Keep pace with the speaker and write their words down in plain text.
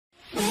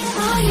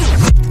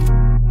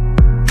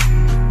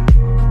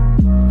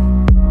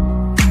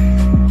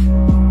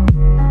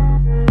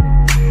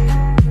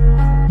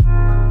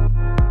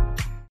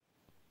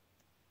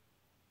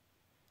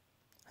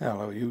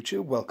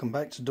YouTube, welcome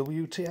back to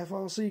WTF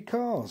Rc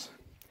Cars.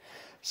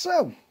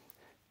 So,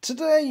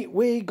 today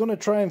we're going to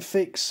try and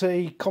fix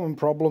a common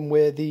problem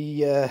where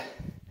the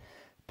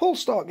pull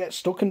start gets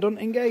stuck and doesn't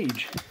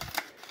engage.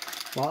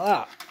 Like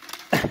that.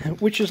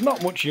 Which is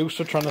not much use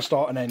for trying to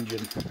start an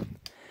engine.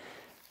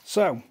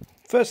 So,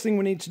 first thing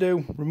we need to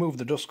do, remove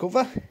the dust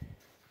cover.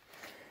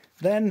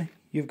 Then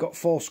you've got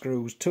 4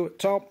 screws, 2 at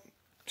top,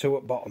 2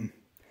 at bottom.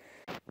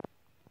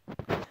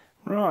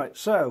 Right,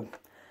 so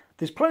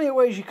there's plenty of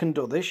ways you can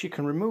do this. You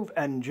can remove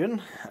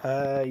engine,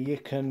 you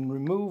can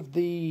remove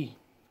the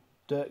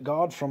dirt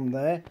guard from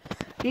there.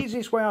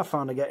 Easiest way I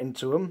found to get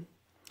into them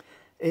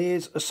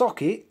is a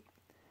socket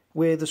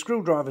with a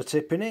screwdriver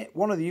tip in it,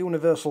 one of the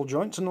universal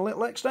joints and a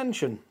little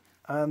extension.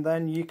 And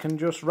then you can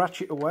just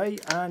ratchet away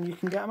and you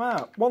can get them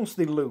out. Once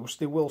they're loose,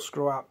 they will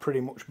screw out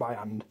pretty much by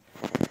hand.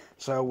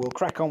 So we'll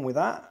crack on with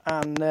that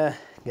and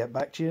get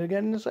back to you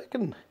again in a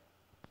second.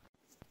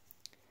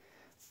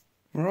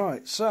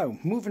 Right, so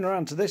moving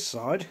around to this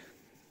side,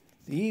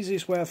 the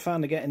easiest way I've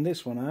found of getting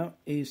this one out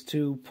is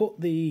to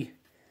put the,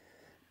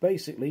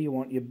 basically you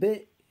want your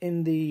bit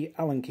in the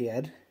Allen key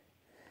head.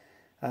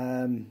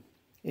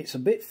 It's a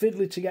bit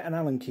fiddly to get an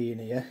Allen key in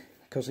here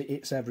because it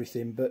hits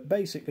everything, but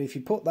basically if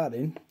you put that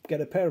in, get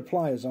a pair of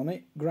pliers on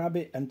it, grab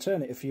it and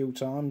turn it a few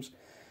times.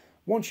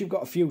 Once you've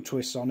got a few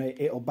twists on it,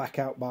 it'll back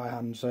out by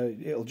hand, so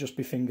it'll just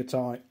be finger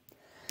tight.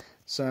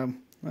 So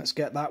let's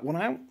get that one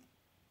out.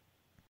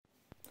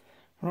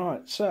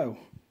 Right, so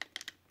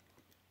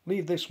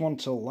leave this one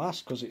till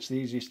last because it's the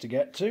easiest to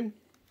get to.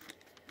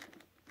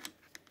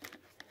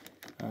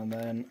 And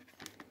then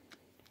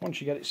once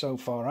you get it so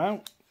far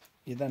out,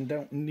 you then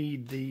don't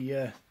need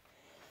the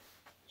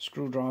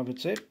screwdriver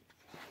tip,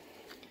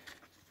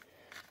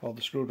 or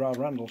the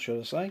screwdriver handle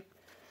should I say,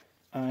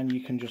 and you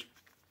can just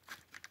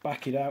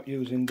back it out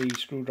using the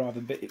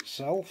screwdriver bit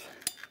itself.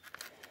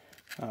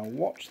 Now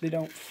watch they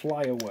don't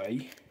fly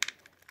away,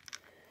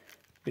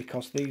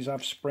 because these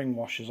have spring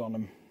washers on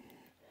them,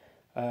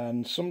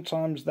 and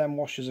sometimes them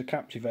washers are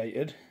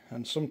captivated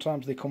and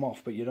sometimes they come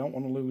off, but you don't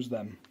want to lose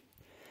them.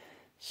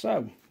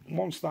 So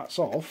once that's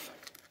off,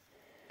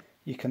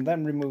 you can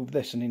then remove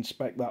this and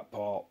inspect that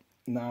part.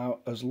 Now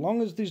as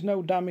long as there's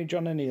no damage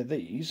on any of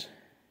these,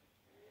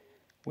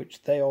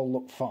 which they all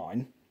look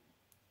fine,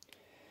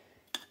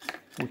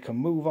 we can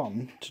move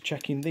on to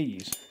checking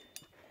these,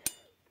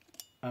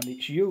 and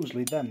it's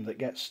usually them that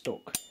get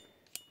stuck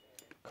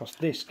because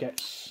this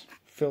gets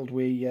filled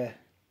with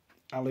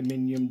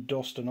aluminium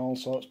dust and all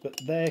sorts, but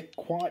they're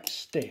quite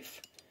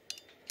stiff.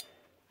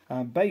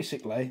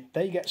 Basically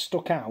they get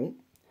stuck out,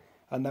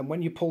 and then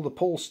when you pull the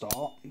pull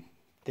start,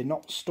 they're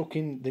not stuck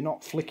in, they're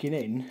not flicking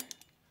in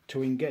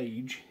to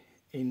engage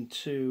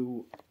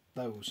into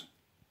those.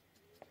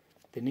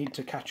 They need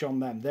to catch on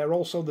them. They're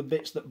also the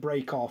bits that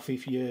break off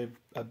if you're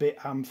a bit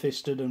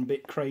ham-fisted and a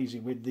bit crazy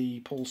with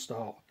the pull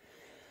start.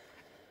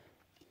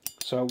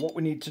 So what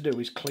we need to do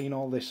is clean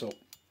all this up.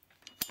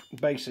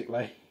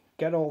 Basically,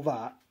 get all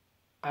that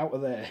out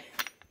of there.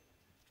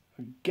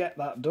 Get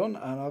that done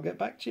and I'll get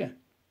back to you.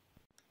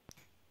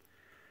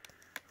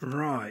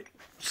 Right,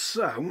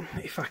 so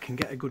if I can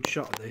get a good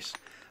shot of this.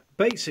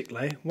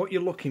 Basically, what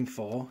you're looking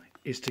for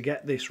is to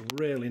get this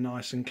really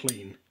nice and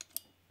clean,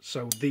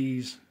 so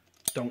these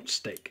don't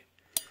stick.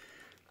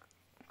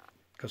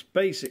 Because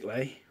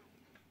basically,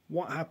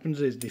 what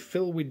happens is they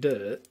fill with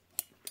dirt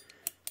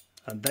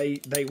and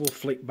they will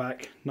flick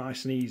back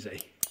nice and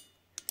easy.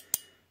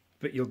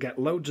 But you'll get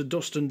loads of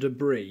dust and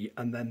debris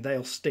and then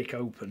they'll stick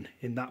open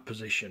in that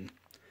position.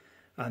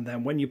 And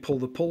then when you pull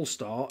the pull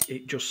start,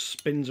 it just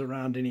spins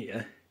around in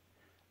here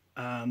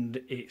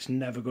and it's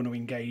never going to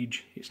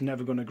engage, it's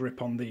never going to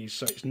grip on these,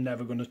 so it's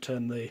never going to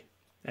turn the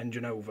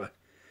engine over.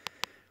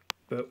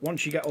 But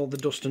once you get all the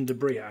dust and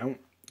debris out,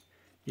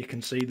 you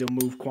can see they'll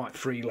move quite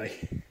freely.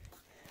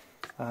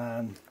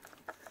 And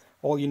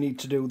all you need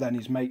to do then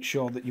is make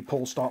sure that your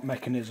pull start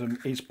mechanism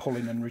is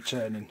pulling and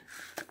returning.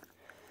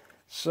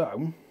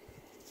 So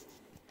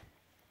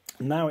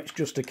now it's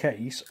just a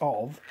case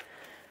of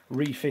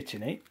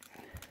refitting it.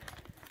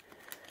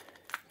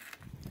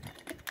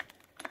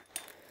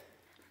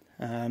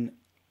 And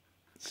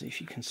see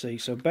if you can see.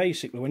 So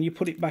basically when you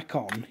put it back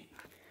on,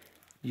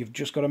 you've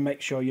just got to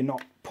make sure you're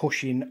not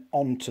pushing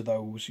onto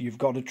those. You've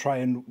got to try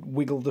and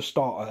wiggle the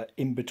starter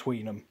in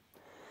between them.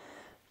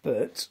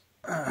 But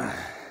I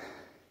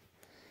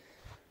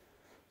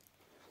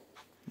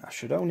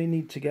should only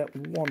need to get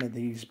one of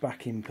these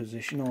back in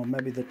position, or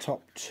maybe the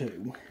top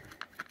 2,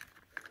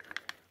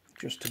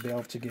 just to be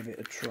able to give it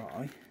a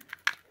try.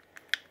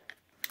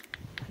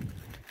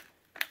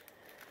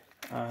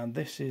 And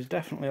this is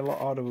definitely a lot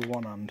harder with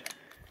one hand.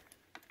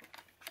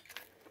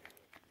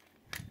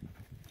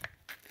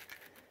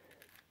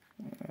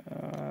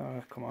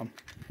 Come on.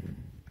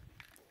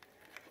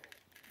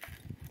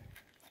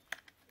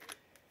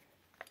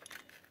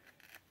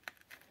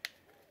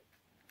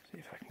 See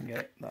if I can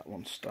get that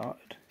one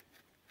started.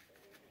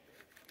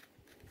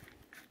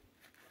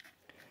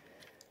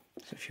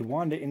 So if you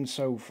wind it in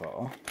so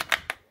far,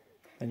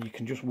 then you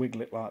can just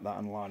wiggle it like that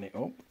and line it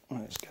up.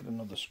 Let's get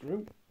another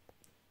screw.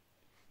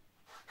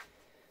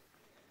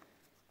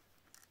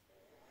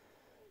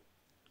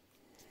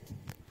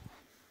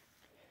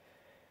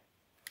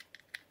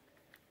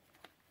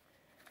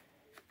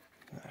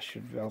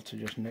 should be able to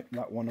just nip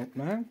that one up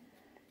now.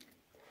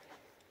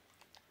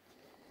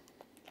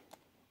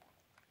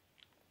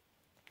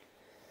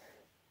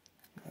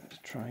 Let's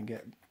try and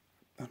get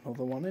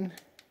another one in.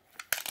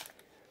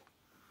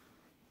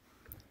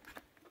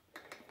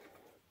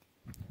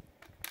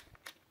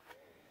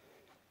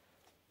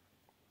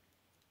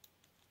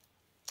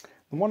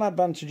 The one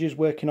advantage is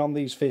working on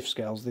these fifth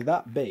scales, they're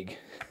that big,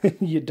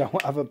 you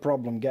don't have a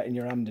problem getting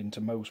your hand into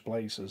most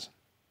places.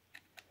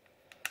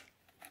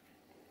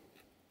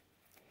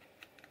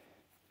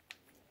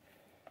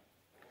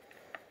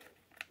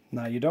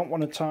 Now you don't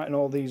want to tighten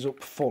all these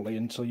up fully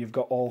until you've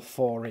got all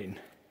four in.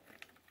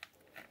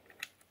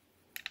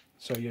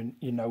 So you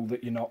know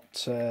that you're not,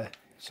 so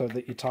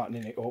that you're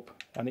tightening it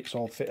up and it's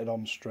all fitted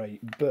on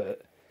straight.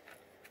 But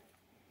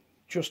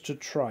just to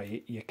try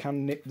it, you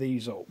can nip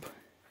these up.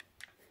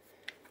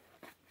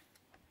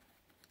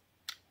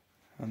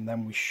 And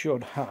then we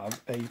should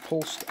have a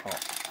pull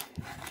start.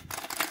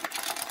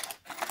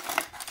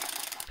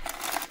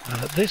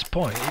 And at this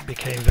point it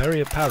became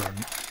very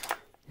apparent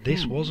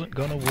this wasn't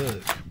going to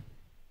work.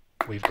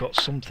 We've got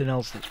something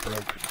else that's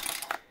broken.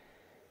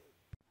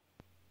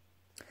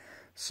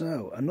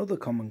 So another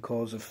common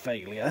cause of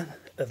failure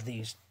of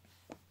these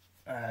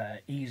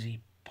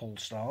easy pull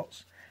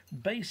starts,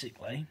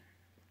 basically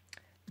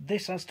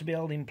this has to be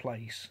held in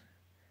place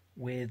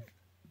with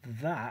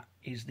that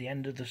is the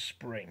end of the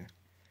spring.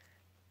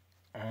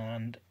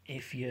 And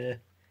if you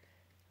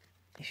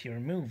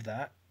remove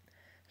that,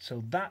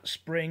 so that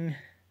spring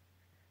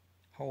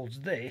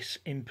holds this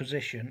in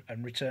position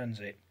and returns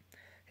it.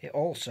 It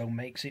also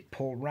makes it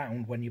pull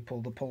round when you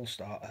pull the pull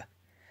starter.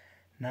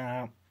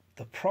 Now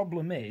the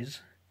problem is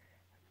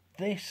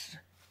this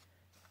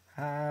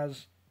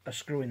has a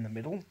screw in the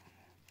middle,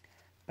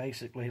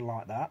 basically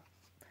like that.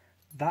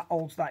 That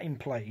holds that in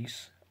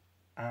place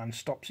and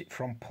stops it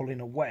from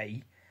pulling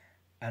away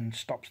and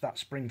stops that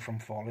spring from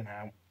falling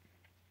out.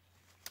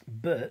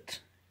 But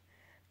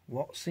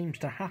what seems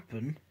to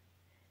happen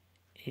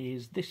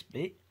is this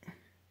bit,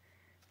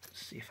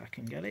 let's see if I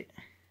can get it,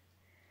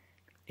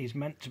 is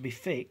meant to be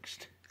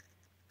fixed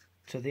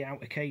to the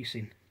outer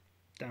casing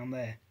down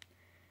there,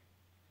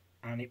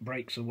 and it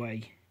breaks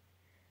away.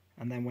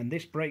 And then when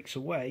this breaks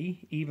away,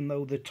 even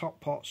though the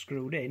top part's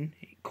screwed in,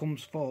 it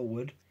comes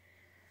forward.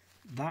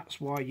 That's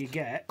why you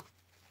get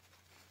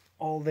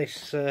all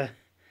this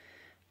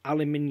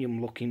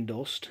aluminium looking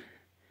dust,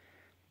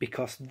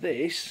 because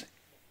this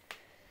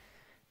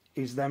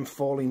is then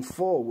falling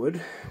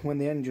forward when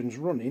the engine's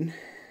running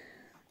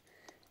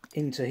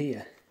into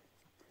here,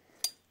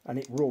 and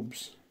it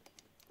rubs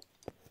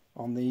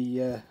on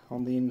the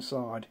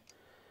inside.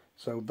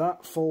 So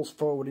that falls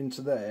forward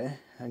into there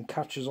and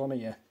catches on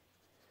here,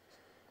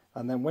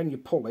 and then when you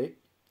pull it,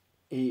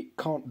 it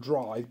can't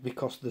drive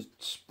because the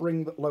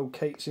spring that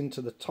locates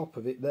into the top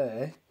of it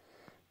there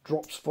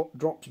drops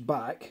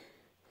back,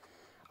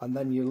 and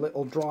then your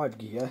little drive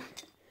gear,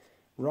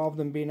 rather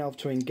than being able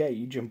to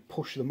engage and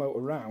push the motor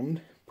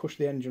round, push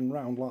the engine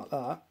round like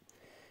that,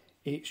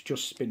 it's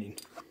just spinning.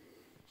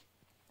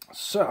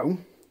 So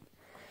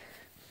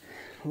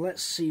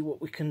let's see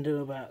what we can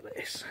do about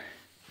this.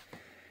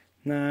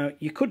 Now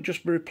you could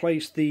just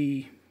replace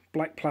the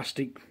black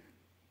plastic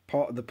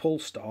part of the pull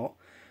start,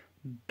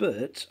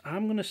 but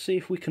I'm going to see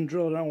if we can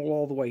drill down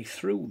all the way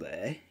through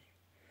there,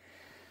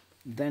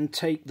 then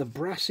take the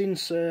brass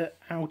insert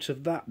out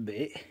of that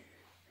bit,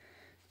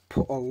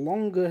 put a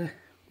longer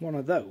one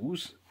of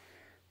those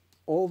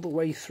all the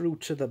way through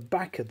to the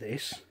back of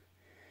this,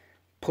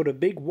 put a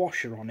big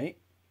washer on it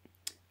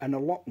and a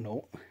lock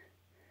nut,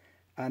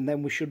 and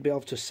then we should be able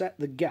to set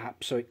the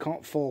gap so it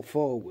can't fall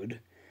forward.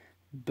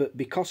 But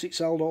because it's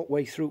held all the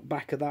way through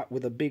back of that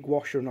with a big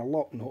washer and a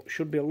lock nut,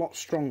 should be a lot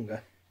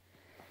stronger.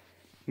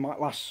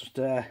 Might last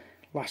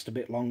a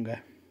bit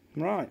longer.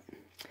 Right,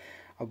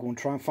 I'll go and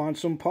try and find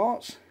some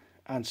parts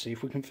and see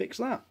if we can fix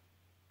that.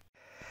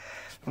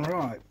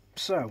 Right,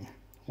 so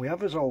we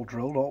have us all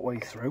drilled all the way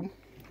through.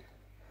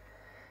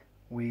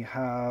 We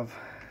have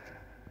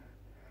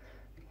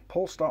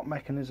pull start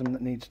mechanism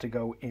that needs to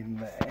go in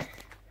there.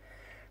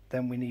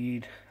 Then we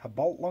need a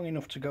bolt long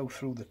enough to go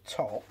through the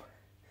top,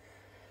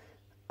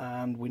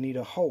 and we need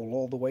a hole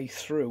all the way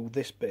through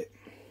this bit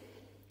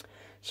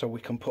so we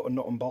can put a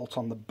nut and bolt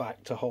on the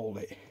back to hold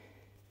it.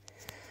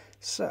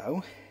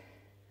 So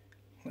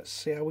let's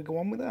see how we go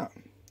on with that.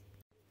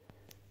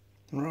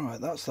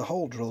 Right, that's the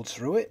hole drilled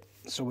through it.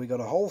 So we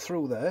got a hole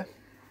through there,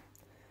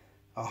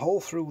 a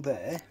hole through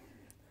there,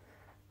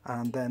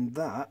 and then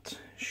that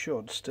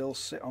should still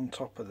sit on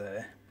top of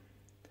there,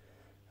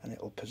 and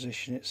it'll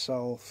position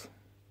itself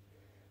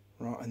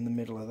right in the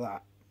middle of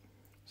that.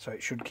 So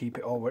it should keep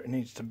it all where it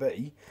needs to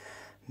be.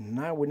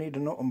 Now we need a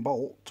nut and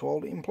bolt to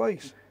hold it in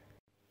place.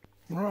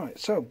 Right,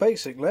 so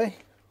basically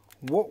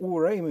what we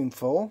were aiming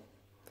for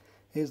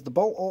is the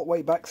bolt all the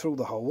way back through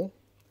the hole,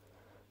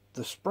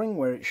 the spring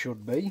where it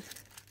should be,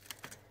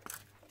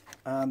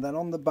 and then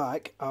on the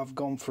back I've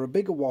gone for a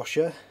bigger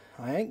washer.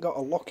 I ain't got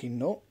a locking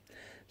nut,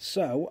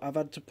 so I've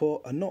had to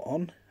put a nut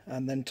on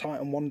and then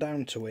tighten one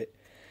down to it,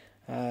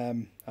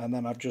 and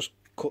then I've just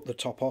cut the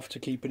top off to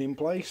keep it in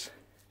place.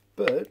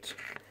 But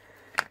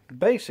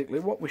basically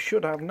what we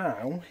should have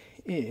now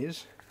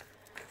is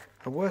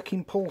a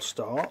working pull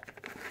start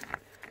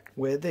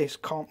where this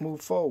can't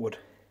move forward,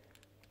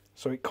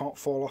 so it can't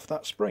fall off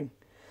that spring.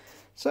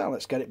 So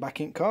let's get it back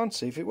in car and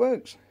see if it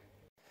works.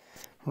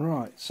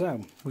 Right,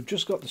 so we've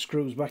just got the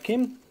screws back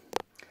in.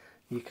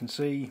 You can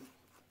see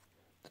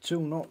the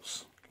two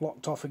nuts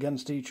locked off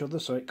against each other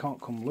so it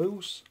can't come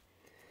loose.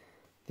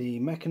 The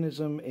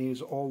mechanism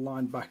is all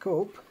lined back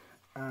up,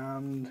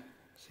 and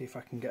see if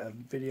I can get a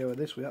video of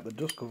this without the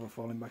dust cover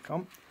falling back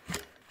on.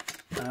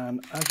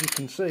 And as you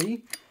can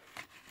see,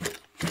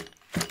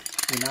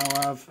 we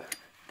now have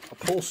a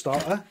pull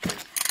starter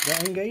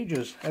that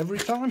engages every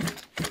time.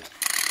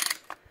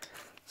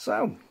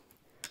 So,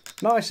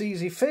 nice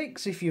easy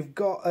fix. If you've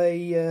got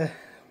a,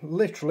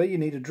 literally you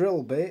need a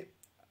drill bit,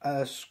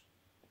 a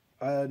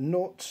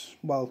nut,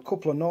 well, a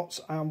couple of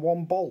nuts and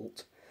one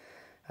bolt,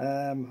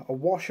 a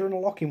washer and a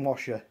locking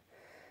washer,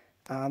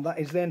 and that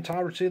is the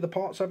entirety of the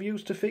parts I've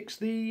used to fix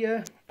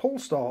the pull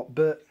start.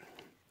 But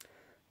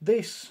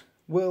this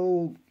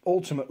will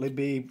ultimately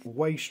be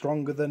way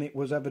stronger than it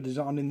was ever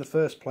designed in the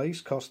first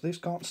place, because this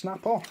can't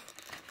snap off.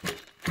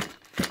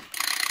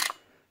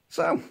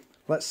 So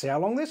let's see how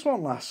long this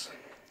one lasts.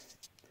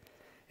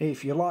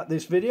 If you like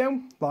this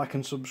video, like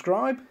and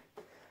subscribe,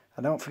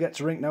 and don't forget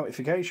to ring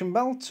notification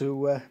bell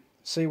to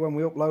see when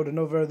we upload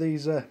another of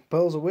these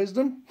pearls of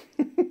wisdom.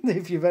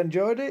 If you've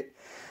enjoyed it,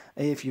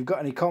 if you've got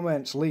any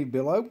comments, leave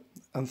below,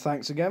 and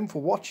thanks again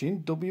for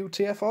watching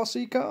WTF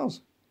Rc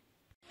Cars.